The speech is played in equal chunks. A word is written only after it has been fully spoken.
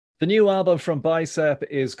The new album from Bicep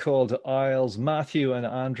is called Isles. Matthew and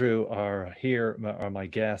Andrew are here, are my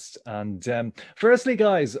guests. And firstly,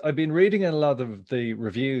 guys, I've been reading in a lot of the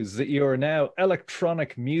reviews that you are now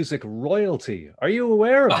electronic music royalty. Are you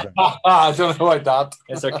aware of that? I don't know about that.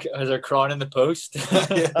 Is there crown in the post?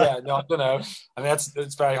 Yeah, no, I don't know. I mean,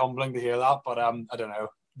 it's very humbling to hear that, but I don't know.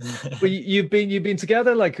 Well, you've been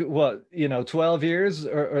together like what, 12 years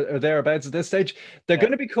or thereabouts at this stage. They're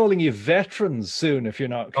going to be calling you veterans soon if you're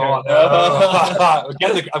not careful. Oh, no.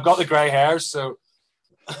 I've got the grey hairs, so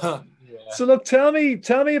yeah. So look, tell me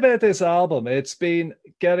about this album. It's been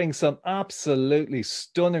getting some absolutely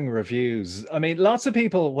stunning reviews. I mean, lots of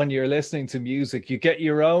people, when you're listening to music, you get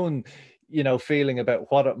your own, feeling about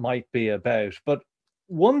what it might be about. But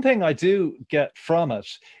one thing I do get from it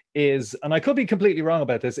is, and I could be completely wrong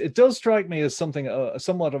about this, it does strike me as something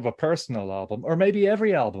somewhat of a personal album, or maybe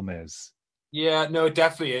every album is. Yeah, no, it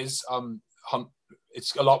definitely is.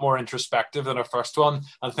 It's a lot more introspective than our first one.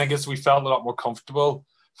 I think we felt a lot more comfortable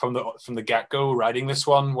from the get-go writing this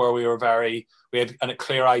one, where we had a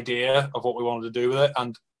clear idea of what we wanted to do with it.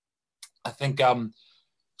 And I think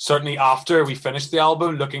certainly after we finished the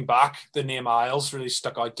album, looking back, the name Isles really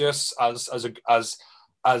stuck out to us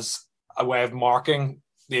as a way of marking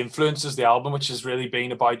the influences of the album, which has really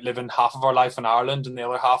been about living half of our life in Ireland and the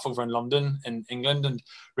other half over in London, in England, and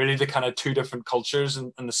really the kind of two different cultures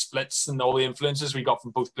and the splits and all the influences we got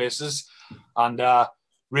from both places. And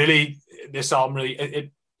really, this album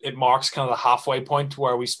it marks kind of the halfway point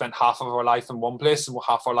where we spent half of our life in one place and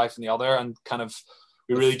half our life in the other, and kind of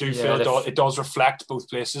we really do feel it does reflect both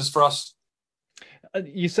places for us.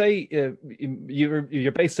 You say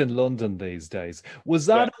you're based in London these days. Was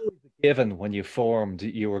that always a given when you formed?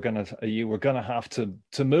 You were gonna have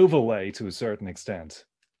to move away to a certain extent.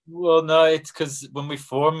 Well, no, it's because when we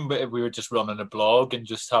formed, we were just running a blog and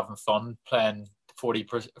just having fun playing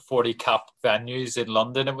 40 cap venues in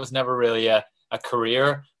London. It was never really a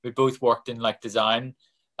career. We both worked in like design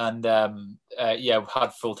and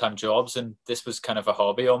had full-time jobs, and this was kind of a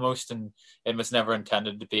hobby almost, and it was never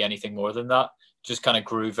intended to be anything more than that. Just kind of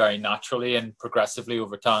grew very naturally and progressively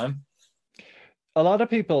over time. A lot of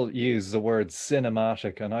people use the word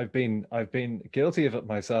cinematic, and I've been guilty of it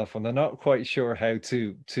myself when they're not quite sure how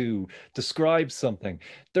to describe something.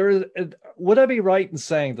 Would I be right in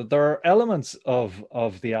saying that there are elements of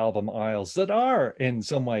the album Isles that are in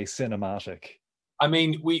some way cinematic? I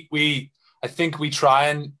mean, I think we try,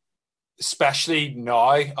 and especially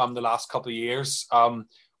now, the last couple of years,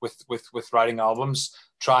 with writing albums,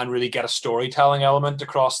 try and really get a storytelling element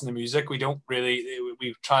across in the music. We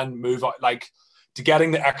try and move out, like, to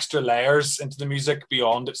getting the extra layers into the music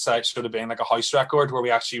beyond it sort of being like a house record, where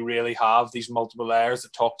we actually really have these multiple layers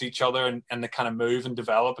that talk to each other and they kind of move and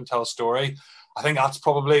develop and tell a story. I think that's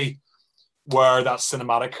probably where that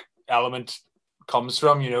cinematic element comes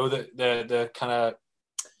from, the kind of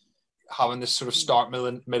having this sort of start,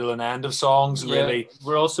 middle and end of songs. And really,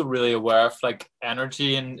 we're also really aware of like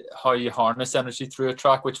energy and how you harness energy through a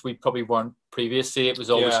track, which we probably weren't previously. It was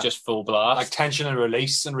always just full blast, like tension and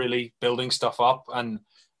release, and really building stuff up, and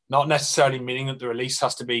not necessarily meaning that the release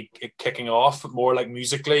has to be kicking off, but more like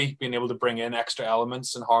musically being able to bring in extra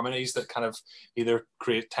elements and harmonies that kind of either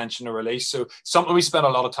create tension or release. So something we spend a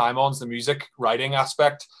lot of time on is the music writing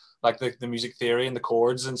aspect, like the music theory and the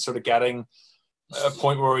chords, and sort of getting a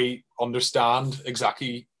point where we understand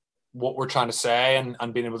exactly what we're trying to say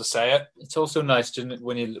and being able to say it. It's also nice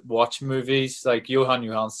when you watch movies, like Johan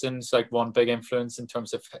Johansson's like one big influence in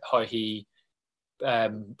terms of how he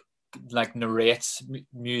like narrates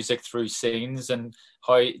music through scenes, and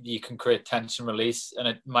how you can create tension release, and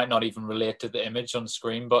it might not even relate to the image on the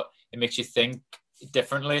screen, but it makes you think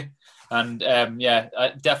differently. And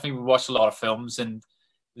I definitely watch a lot of films, and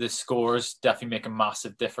the scores definitely make a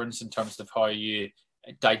massive difference in terms of how you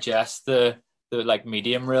digest the like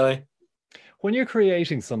medium, really. When you're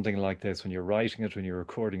creating something like this, when you're writing it, when you're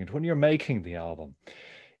recording it, when you're making the album,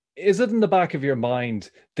 is it in the back of your mind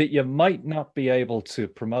that you might not be able to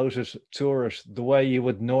promote it, tour it the way you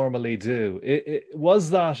would normally do? Was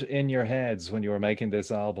that in your heads when you were making this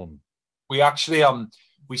album? We actually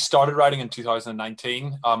we started writing in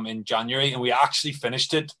 2019 in January, and we actually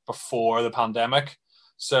finished it before the pandemic.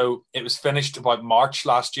 So it was finished about March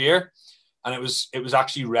last year, and it was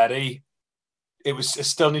actually ready. It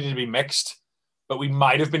still needed to be mixed, but we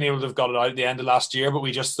might have been able to have got it out at the end of last year. But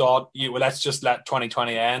we just thought, let's just let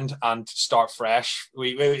 2020 end and start fresh.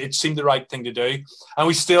 It seemed the right thing to do, and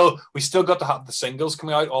we still got to have the singles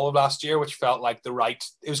coming out all of last year, which felt like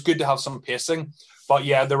it was good to have some pacing. But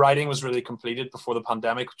yeah, the writing was really completed before the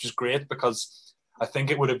pandemic, which is great, because I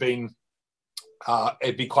think it would have been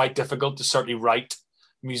it'd be quite difficult to certainly write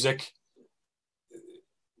music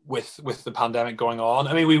with the pandemic going on.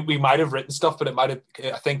 I mean, we might have written stuff, but it might have,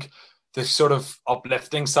 I think the sort of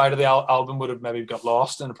uplifting side of the album would have maybe got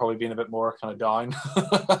lost and probably been a bit more kind of down.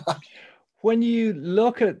 When you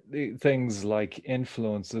look at things like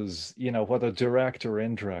influences, whether direct or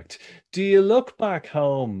indirect, do you look back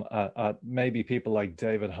home at maybe people like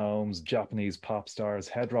David Holmes, Japanese pop stars,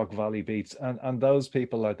 Head Rock Valley Beats, and those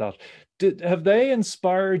people like that? Have they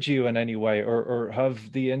inspired you in any way, or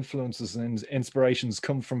have the influences and inspirations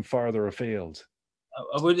come from farther afield?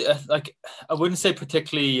 I wouldn't say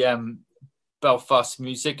particularly Belfast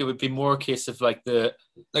music. It would be more a case of like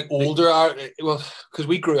older art. Well, because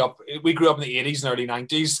we grew up in the 80s and early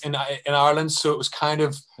 90s in Ireland, so it was kind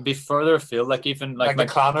of it'd be further afield, like even like the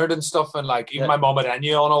Clonard and stuff, and like even my mum had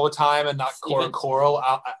Enya on all the time, and that choral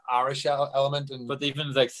Irish element, but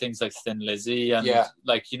even like things like Thin Lizzy and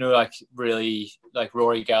like really like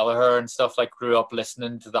Rory Gallagher and stuff, like grew up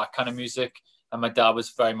listening to that kind of music. And my dad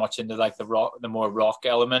was very much into like the more rock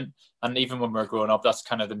element. And even when we were growing up, that's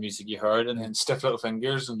kind of the music you heard. And Stiff Little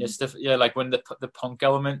Fingers. And like when the punk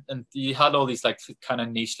element, and you had all these like kind of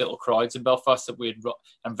niche little crowds in Belfast that we'd,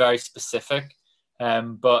 and very specific.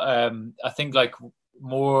 But I think like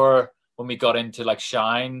more when we got into like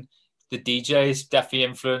Shine, the DJs definitely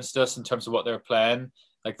influenced us in terms of what they were playing.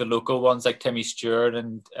 Like the local ones like Timmy Stewart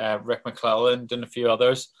and Rick McClelland and a few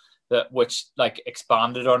others. Which like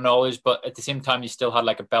expanded our knowledge, but at the same time you still had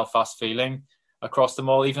like a Belfast feeling across them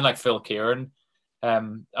all. Even like Phil Kieran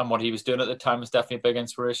and what he was doing at the time was definitely a big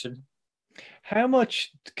inspiration. How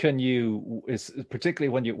much can particularly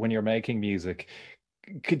when you're making music,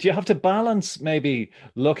 could you have to balance maybe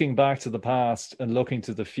looking back to the past and looking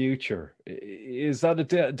to the future? Is that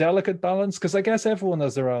a delicate balance? Because I guess everyone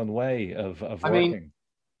has their own way of working. I mean,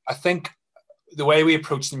 I think the way we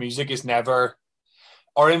approach the music is never,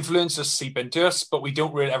 our influences seep into us, but we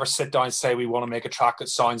don't really ever sit down and say we want to make a track that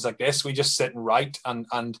sounds like this. We just sit and write and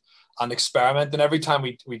experiment. And every time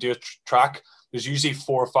we do a track, there's usually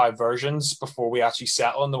 4 or 5 versions before we actually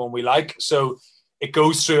settle on the one we like. So it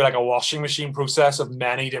goes through like a washing machine process of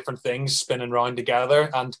many different things spinning around together.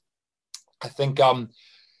 And I think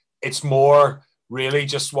it's more really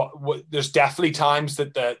just what there's definitely times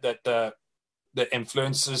that the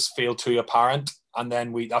influences feel too apparent. And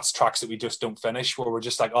then that's tracks that we just don't finish, where we're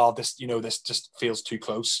just like, oh, this just feels too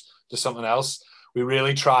close to something else. We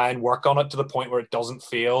really try and work on it to the point where it doesn't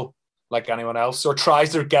feel like anyone else, or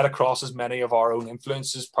tries to get across as many of our own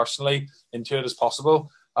influences personally into it as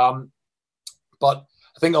possible. But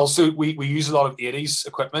I think also we use a lot of 80s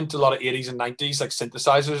equipment, a lot of 80s and 90s, like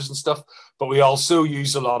synthesizers and stuff, but we also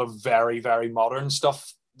use a lot of very, very modern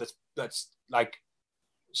stuff that's like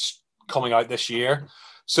coming out this year.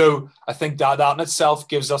 So I think that in itself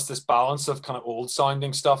gives us this balance of kind of old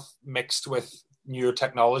sounding stuff mixed with newer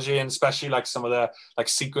technology, and especially like some of the like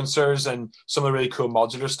sequencers and some of the really cool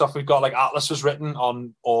modular stuff we've got. Like Atlas was written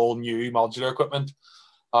on all new modular equipment,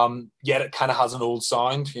 yet it kind of has an old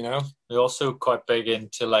sound, We're also quite big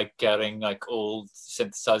into like getting like old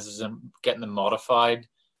synthesizers and getting them modified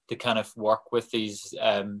to kind of work with these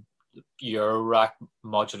Eurorack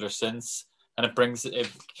modular synths. And it brings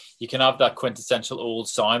it, you can have that quintessential old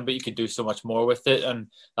sound, but you can do so much more with it. And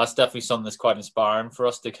that's definitely something that's quite inspiring for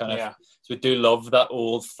us to kind of, so we do love that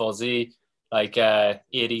old fuzzy, like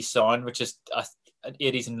 80s sound, which is an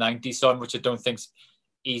 80s and 90s sound, which I don't think's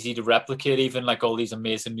easy to replicate. Even like all these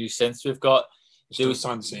amazing new synths we've got. They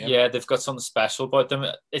sound the same. Yeah, they've got something special about them.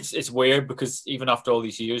 It's weird because even after all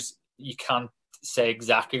these years, you can't say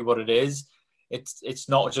exactly what it is. It's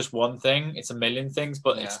not just one thing, it's a million things,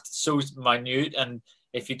 but it's so minute, and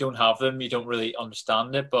if you don't have them, you don't really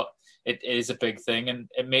understand it, but it is a big thing, and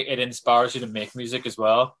it inspires you to make music as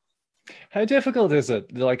well. How difficult is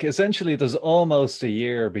it? Like, essentially, there's almost a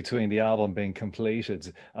year between the album being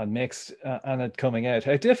completed and mixed and it coming out.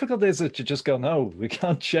 How difficult is it to just go, no, we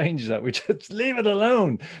can't change that. We just leave it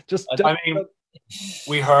alone.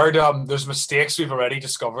 We heard there's mistakes we've already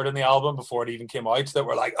discovered in the album before it even came out that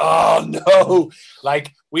we're like, oh no.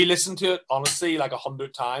 Like, we listened to it, honestly, like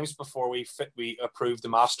 100 times before we approved the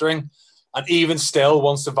mastering. And even still,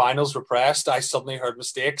 once the vinyls were pressed, I suddenly heard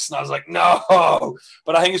mistakes. And I was like, no.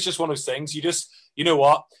 But I think it's just one of those things. You just, you know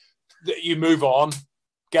what? You move on,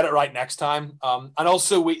 get it right next time. And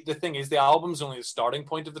also, the thing is, the album's only the starting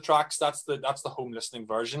point of the tracks. That's the home listening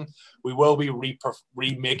version. We will be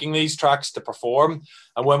remaking these tracks to perform.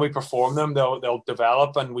 And when we perform them, they'll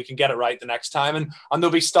develop and we can get it right the next time. And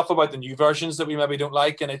there'll be stuff about the new versions that we maybe don't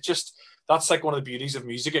like. And that's like one of the beauties of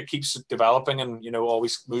music. It keeps developing and,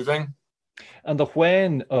 always moving. And the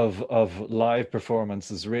when of live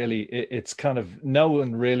performance is really, it's kind of, no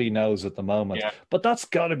one really knows at the moment. Yeah. But that's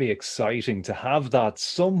got to be exciting to have that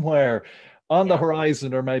somewhere on the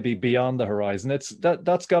horizon, or maybe beyond the horizon.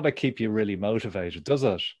 That's got to keep you really motivated, does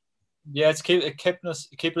it? Yeah, it's keeping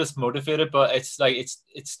us motivated, but it's like it's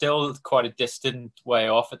still quite a distant way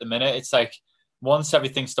off at the minute. It's like once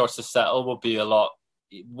everything starts to settle,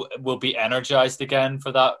 we'll be energized again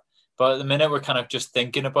for that. But at the minute, we're kind of just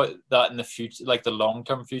thinking about that in the future, like the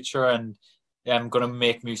long-term future, and I'm going to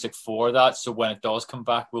make music for that. So when it does come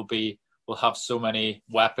back, we'll have so many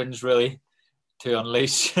weapons really to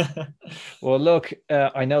unleash. Well, look,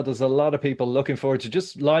 I know there's a lot of people looking forward to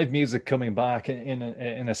just live music coming back in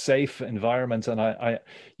a safe environment, and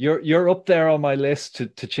you're up there on my list to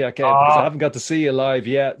check out, because I haven't got to see you live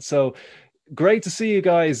yet. So great to see you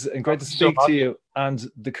guys, and great to speak to you. And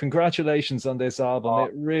the congratulations on this album.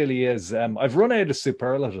 It really is. I've run out of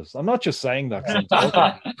superlatives. I'm not just saying that because I'm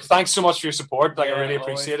talking. Thanks so much for your support. Like, I really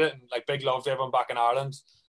appreciate it. And like, big love to everyone back in Ireland.